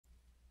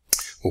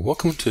Well,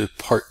 welcome to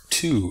part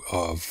 2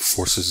 of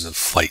Forces of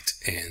Flight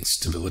and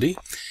Stability.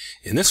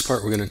 In this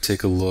part, we're going to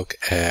take a look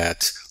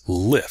at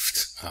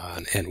lift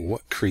and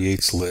what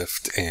creates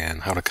lift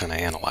and how to kind of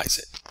analyze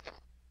it.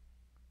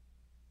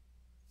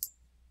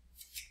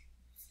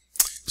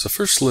 So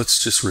first,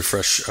 let's just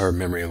refresh our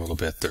memory a little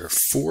bit. There are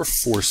 4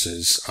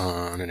 forces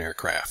on an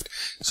aircraft.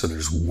 So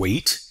there's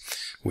weight,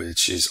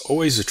 which is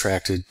always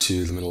attracted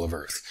to the middle of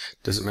Earth.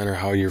 Doesn't matter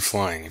how you're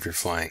flying. If you're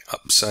flying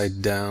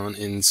upside down,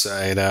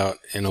 inside out,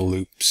 in a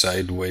loop,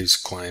 sideways,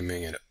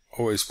 climbing, it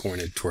always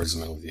pointed towards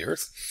the middle of the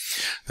Earth.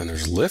 Then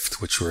there's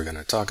lift, which we're going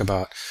to talk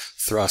about,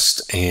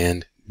 thrust,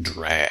 and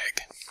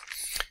drag.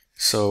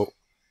 So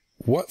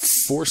what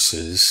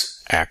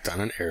forces act on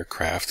an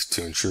aircraft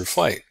to ensure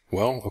flight?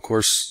 Well, of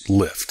course,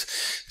 lift.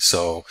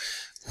 So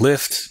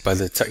lift, by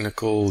the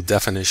technical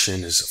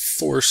definition, is a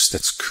force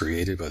that's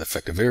created by the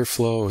effective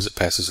airflow as it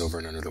passes over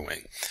and under the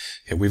wing.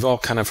 Okay, we've all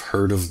kind of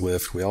heard of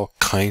lift. We all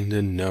kind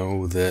of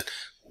know that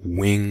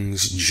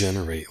wings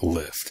generate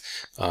lift.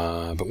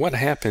 But what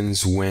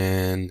happens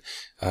when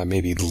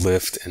maybe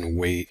lift and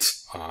weight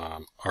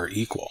are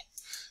equal?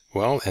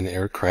 Well, an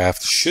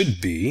aircraft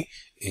should be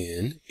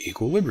in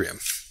equilibrium.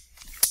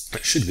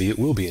 It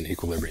will be in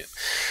equilibrium.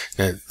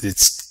 Now,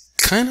 it's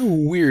kind of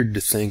weird to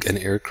think an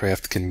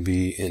aircraft can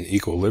be in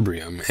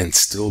equilibrium and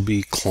still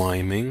be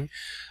climbing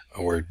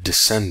or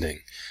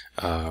descending.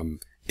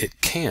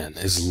 It can,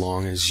 as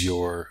long as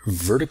your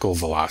vertical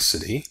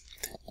velocity,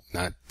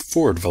 not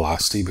forward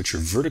velocity, but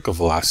your vertical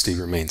velocity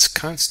remains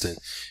constant,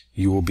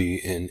 you will be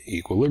in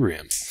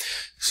equilibrium.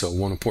 So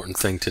one important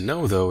thing to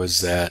know, though,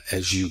 is that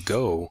as you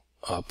go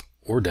up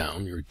or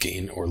down, you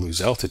gain or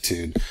lose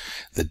altitude,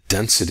 the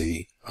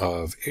density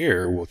of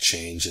air will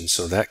change, and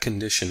so that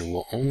condition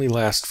will only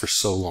last for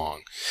so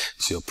long.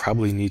 So you'll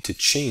probably need to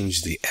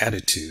change the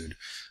attitude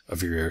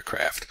of your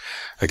aircraft.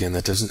 Again,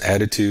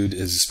 attitude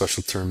is a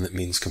special term that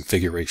means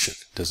configuration.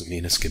 It doesn't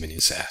mean it's giving you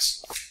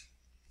sass.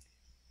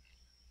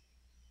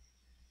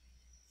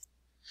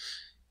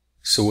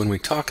 So when we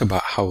talk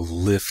about how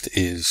lift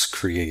is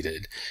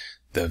created,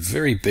 the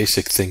very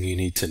basic thing you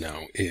need to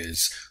know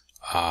is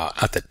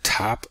at the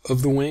top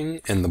of the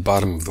wing and the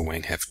bottom of the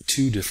wing have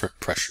 2 different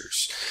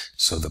pressures.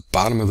 So the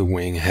bottom of the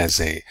wing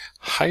has a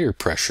higher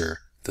pressure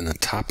than the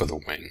top of the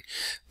wing.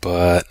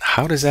 But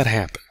how does that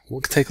happen?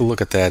 We'll take a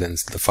look at that in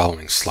the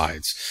following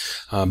slides.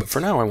 But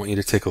for now, I want you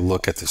to take a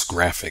look at this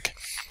graphic.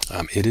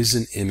 It is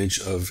an image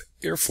of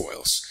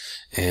airfoils.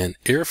 And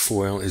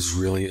airfoil is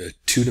really a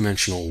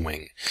 2-dimensional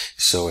wing.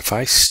 So if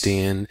I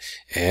stand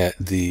at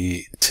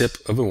the tip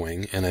of a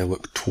wing and I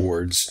look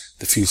towards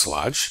the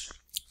fuselage,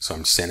 so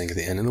I'm standing at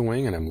the end of the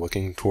wing and I'm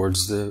looking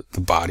towards the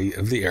body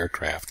of the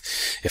aircraft.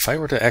 If I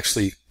were to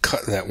actually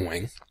cut that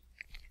wing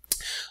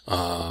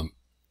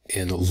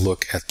and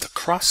look at the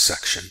cross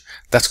section,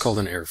 that's called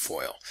an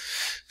airfoil.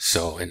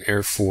 So an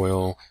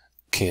airfoil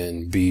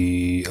can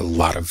be a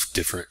lot of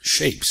different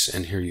shapes,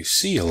 and here you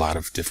see a lot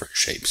of different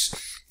shapes.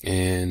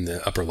 In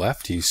the upper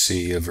left, you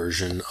see a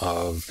version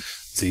of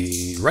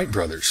the Wright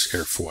brothers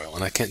airfoil,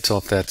 and I can't tell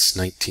if that's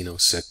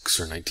 1906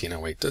 or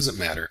 1908, doesn't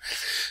matter,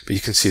 but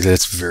you can see that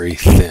it's very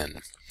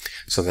thin.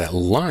 So that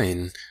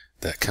line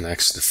that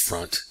connects the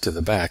front to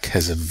the back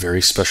has a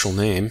very special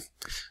name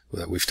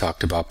that we've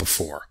talked about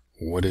before.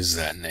 What is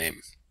that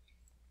name?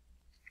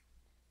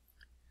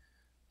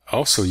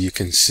 Also, you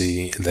can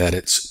see that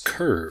it's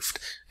curved,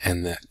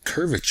 and that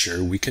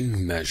curvature we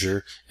can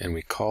measure, and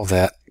we call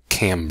that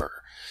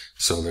camber.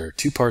 So there are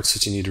 2 parts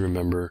that you need to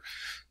remember.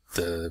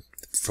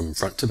 From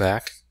front to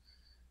back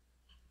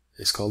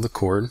is called the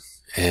chord,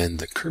 and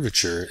the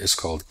curvature is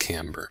called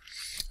camber.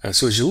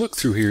 So as you look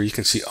through here, you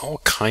can see all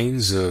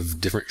kinds of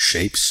different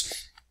shapes.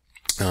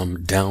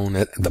 Down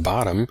at the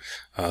bottom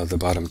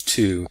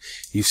 2,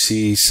 you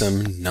see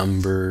some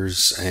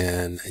numbers,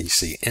 and you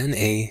see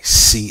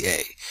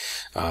NACA.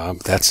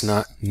 That's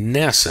not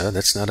NASA,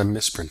 that's not a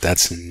misprint,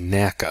 that's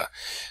NACA.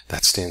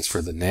 That stands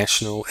for the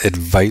National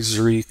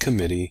Advisory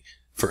Committee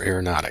for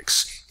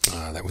Aeronautics.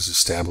 That was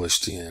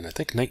established in, I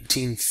think,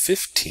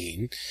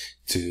 1915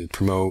 to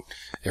promote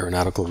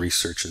aeronautical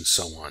research and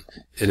so on.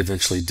 It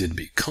eventually did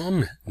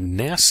become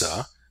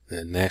NASA,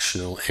 the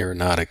National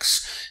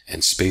Aeronautics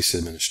and Space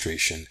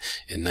Administration,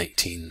 in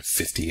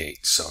 1958.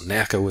 So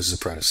NACA was the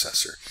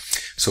predecessor.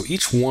 So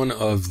each one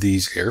of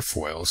these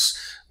airfoils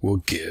will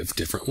give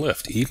different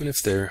lift, even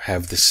if they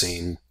have the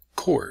same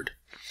chord.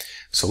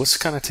 So let's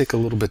kind of take a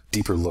little bit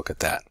deeper look at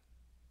that.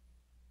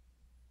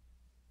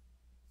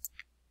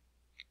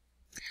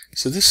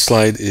 So this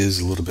slide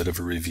is a little bit of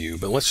a review,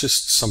 but let's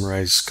just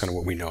summarize kind of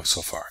what we know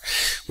so far.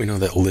 We know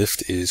that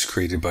lift is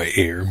created by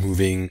air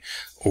moving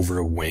over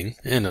a wing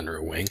and under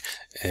a wing,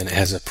 and it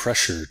has a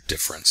pressure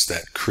difference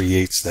that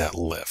creates that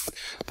lift.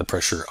 The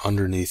pressure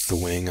underneath the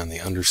wing on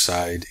the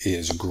underside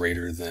is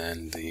greater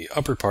than the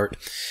upper part,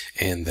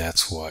 and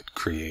that's what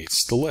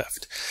creates the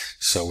lift.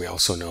 So we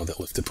also know that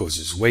lift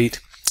opposes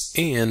weight.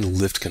 And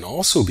lift can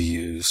also be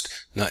used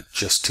not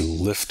just to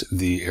lift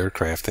the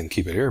aircraft and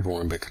keep it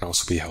airborne, but can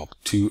also be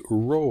helped to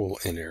roll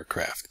an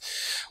aircraft.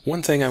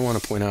 One thing I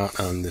want to point out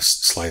on this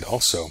slide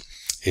also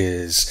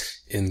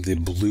is in the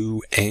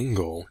blue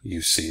angle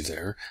you see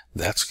there.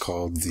 That's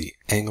called the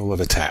angle of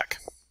attack.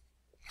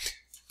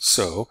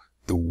 So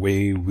the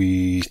way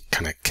we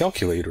kind of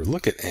calculate or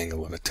look at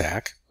angle of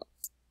attack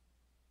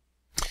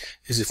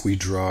is if we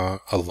draw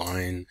a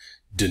line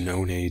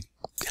denoting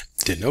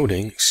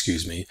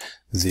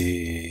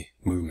the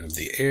movement of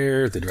the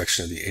air, the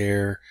direction of the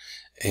air,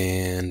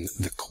 and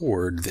the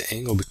chord, the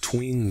angle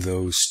between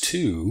those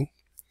two,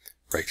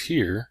 right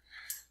here,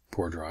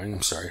 poor drawing,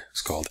 I'm sorry,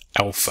 it's called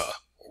alpha,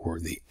 or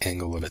the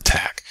angle of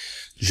attack.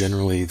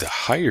 Generally, the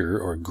higher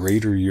or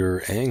greater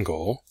your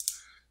angle,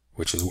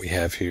 which is what we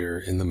have here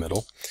in the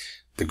middle,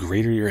 the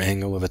greater your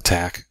angle of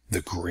attack,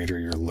 the greater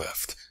your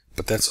lift.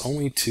 But that's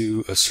only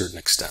to a certain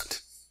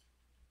extent.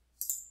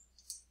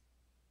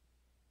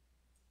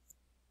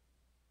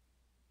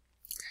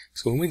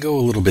 So when we go a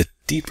little bit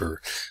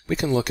deeper, we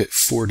can look at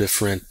four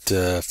different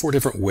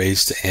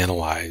ways to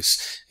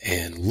analyze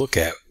and look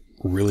at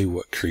really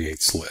what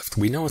creates lift.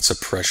 We know it's a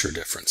pressure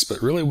difference,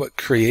 but really what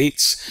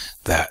creates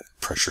that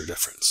pressure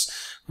difference?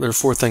 There are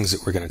four things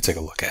that we're going to take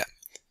a look at.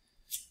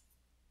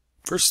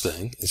 First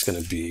thing is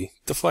going to be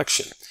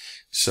deflection.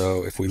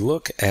 So if we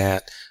look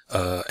at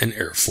an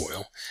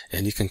airfoil,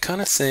 and you can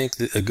kind of think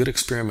that a good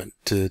experiment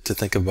to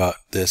think about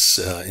this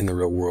in the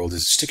real world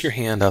is stick your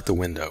hand out the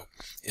window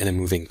in a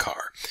moving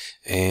car.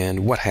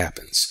 And what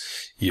happens?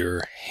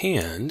 Your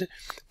hand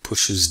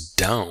pushes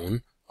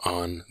down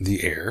on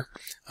the air,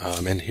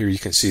 and here you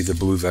can see the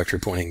blue vector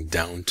pointing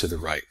down to the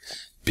right.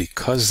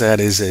 Because that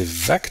is a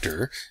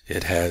vector,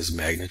 it has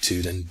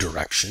magnitude and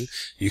direction.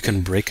 You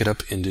can break it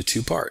up into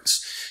two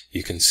parts.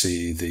 You can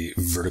see the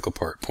vertical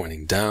part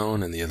pointing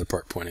down and the other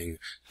part pointing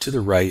to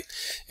the right.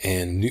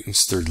 And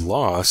Newton's third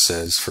law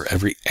says for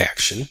every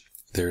action,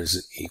 there is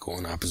an equal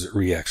and opposite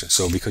reaction.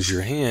 So because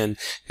your hand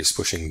is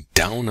pushing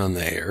down on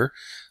the air,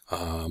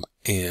 and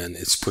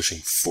it's pushing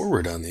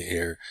forward on the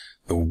air,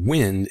 the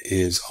wind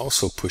is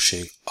also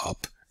pushing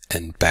up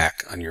and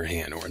back on your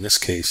hand, or in this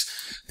case,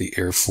 the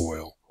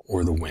airfoil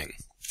or the wing.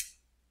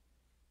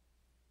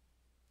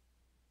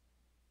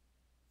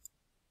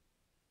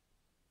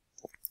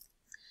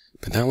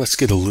 But now let's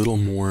get a little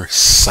more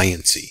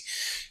sciencey.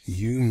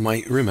 You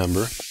might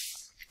remember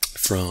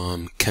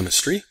from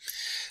chemistry,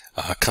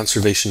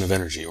 conservation of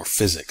energy, or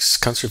physics.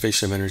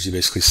 Conservation of energy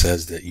basically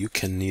says that you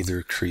can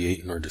neither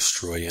create nor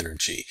destroy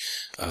energy.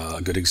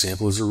 A good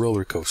example is a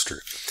roller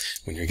coaster.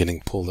 When you're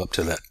getting pulled up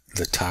to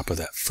the top of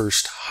that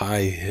first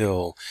high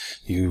hill,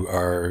 you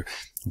are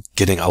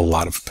getting a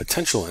lot of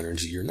potential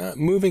energy. You're not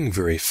moving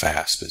very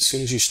fast, but as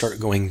soon as you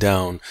start going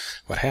down,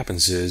 what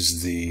happens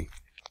is the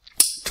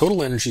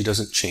total energy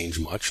doesn't change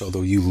much,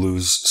 although you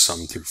lose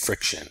some through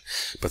friction.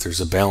 But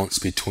there's a balance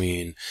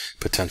between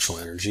potential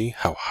energy,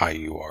 how high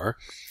you are,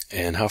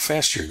 and how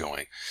fast you're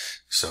going.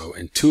 So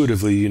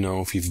intuitively, you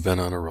know, if you've been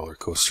on a roller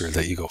coaster,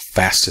 that you go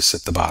fastest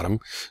at the bottom,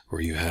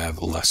 where you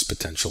have less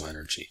potential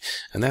energy.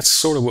 And that's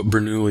sort of what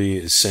Bernoulli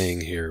is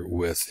saying here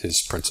with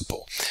his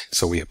principle.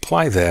 So we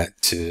apply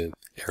that to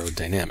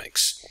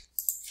aerodynamics.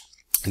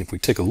 And if we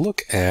take a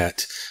look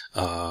at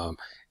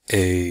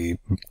a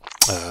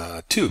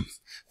tube,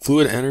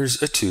 fluid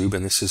enters a tube,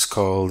 and this is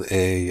called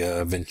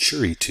a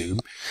Venturi tube.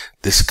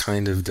 This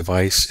kind of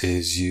device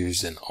is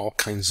used in all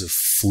kinds of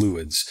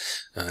fluids,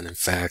 and in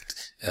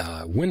fact,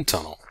 wind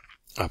tunnel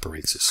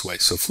operates this way.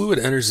 So fluid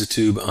enters the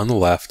tube on the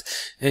left,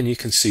 and you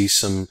can see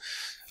some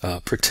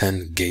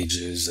pretend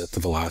gauges that the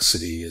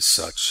velocity is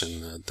such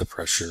and the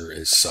pressure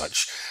is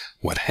such.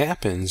 What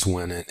happens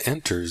when it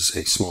enters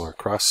a smaller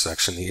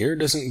cross-section, the air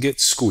doesn't get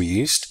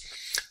squeezed,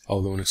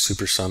 although in a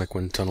supersonic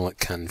wind tunnel it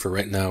can. For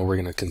right now, we're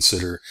going to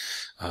consider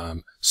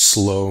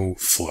slow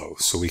flow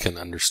so we can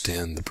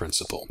understand the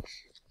principle.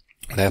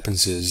 What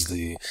happens is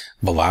the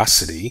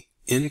velocity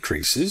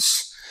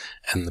increases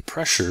and the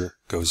pressure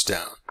goes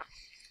down.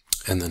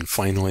 And then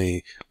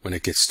finally, when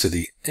it gets to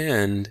the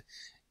end,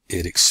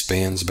 it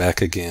expands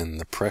back again.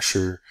 The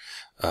pressure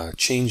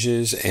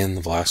changes and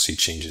the velocity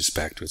changes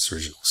back to its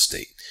original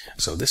state.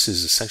 So this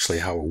is essentially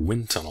how a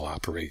wind tunnel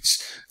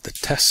operates. The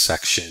test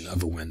section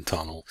of a wind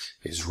tunnel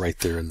is right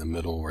there in the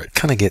middle where it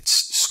kind of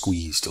gets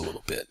squeezed a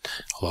little bit,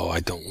 although I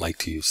don't like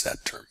to use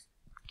that term.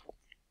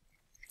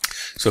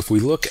 So if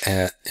we look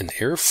at an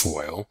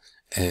airfoil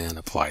and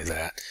apply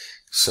that,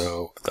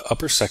 so the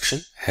upper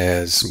section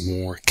has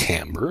more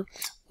camber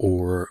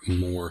or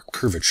more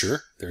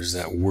curvature. There's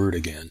that word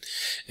again.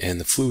 And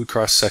the fluid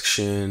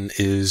cross-section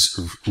is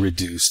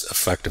reduced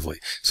effectively.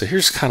 So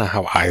here's kind of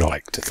how I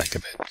like to think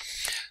of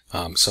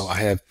it. So I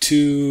have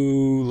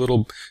two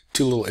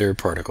little air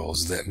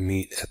particles that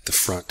meet at the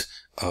front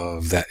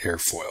of that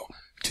airfoil.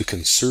 To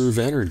conserve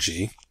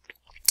energy,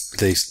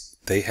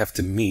 they have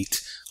to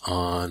meet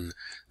on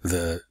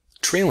the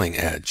trailing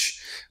edge.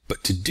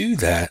 But to do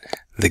that,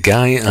 the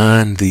guy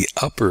on the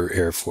upper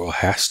airfoil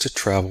has to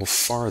travel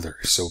farther.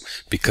 So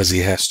because he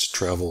has to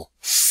travel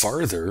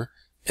farther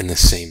in the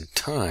same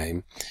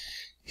time,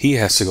 he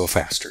has to go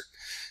faster.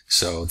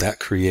 So that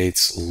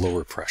creates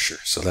lower pressure.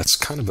 So that's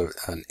kind of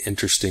an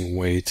interesting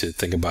way to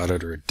think about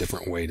it, or a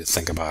different way to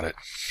think about it.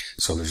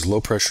 So there's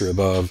low pressure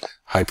above,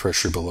 high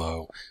pressure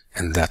below,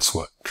 and that's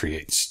what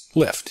creates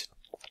lift.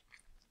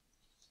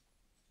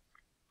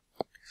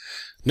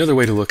 Another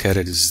way to look at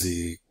it is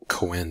the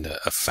Coanda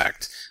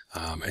effect.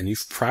 And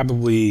you've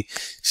probably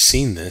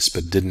seen this,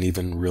 but didn't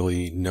even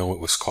really know it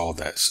was called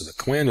that. So the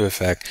Coanda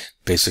effect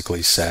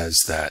basically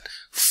says that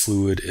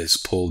fluid is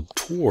pulled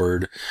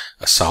toward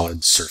a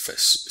solid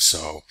surface.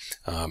 So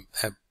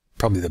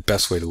probably the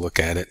best way to look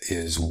at it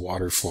is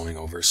water flowing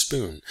over a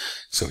spoon.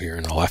 So here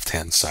on the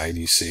left-hand side,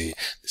 you see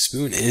the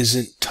spoon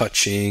isn't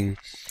touching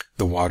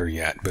the water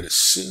yet, but as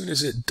soon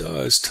as it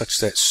does touch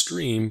that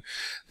stream,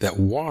 that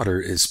water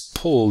is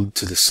pulled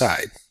to the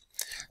side.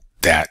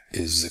 That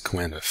is the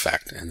Coanda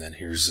effect. And then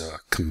here's a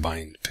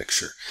combined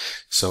picture.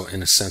 So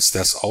in a sense,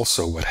 that's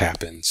also what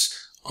happens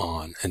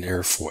on an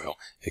airfoil.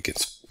 It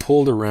gets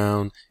pulled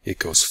around, it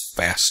goes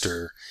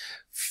faster.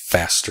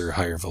 Faster,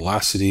 higher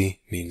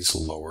velocity means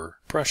lower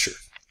pressure.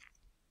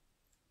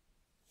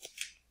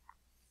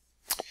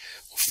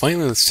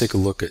 Finally, let's take a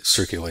look at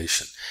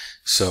circulation.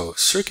 So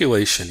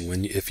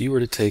circulation, if you were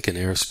to take an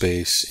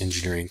aerospace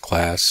engineering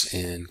class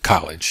in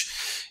college,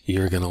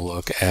 you're going to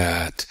look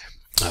at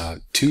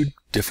two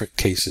different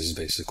cases,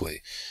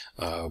 basically.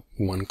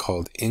 One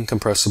called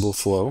incompressible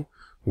flow,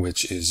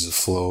 which is the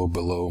flow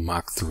below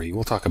Mach 3.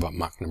 We'll talk about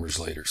Mach numbers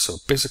later. So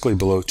basically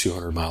below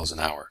 200 miles an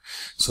hour.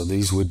 So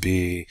these would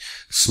be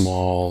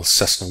small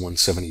Cessna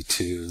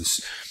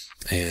 172s.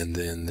 And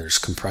then there's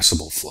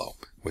compressible flow,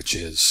 which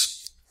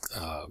is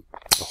a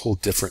whole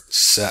different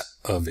set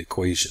of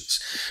equations.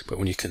 But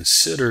when you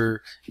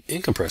consider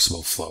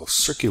incompressible flow,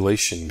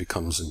 circulation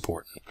becomes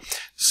important.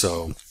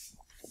 So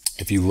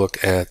if you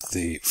look at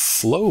the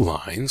flow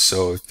line,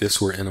 so if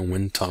this were in a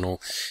wind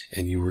tunnel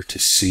and you were to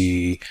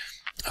see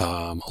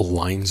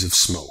lines of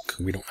smoke,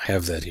 we don't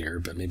have that here,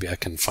 but maybe I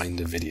can find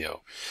a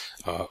video.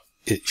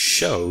 It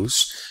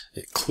shows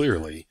it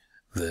clearly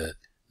that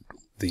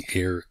the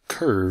air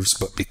curves,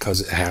 but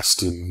because it has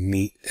to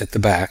meet at the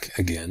back,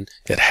 again,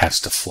 it has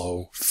to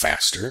flow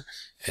faster.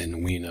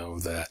 And we know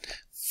that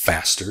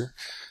faster,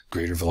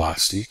 greater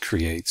velocity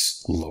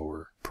creates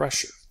lower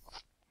pressure.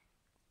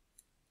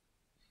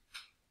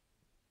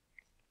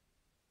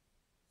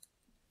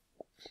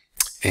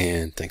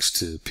 And thanks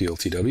to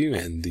PLTW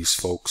and these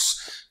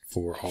folks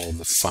for all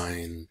the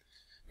fine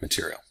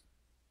material.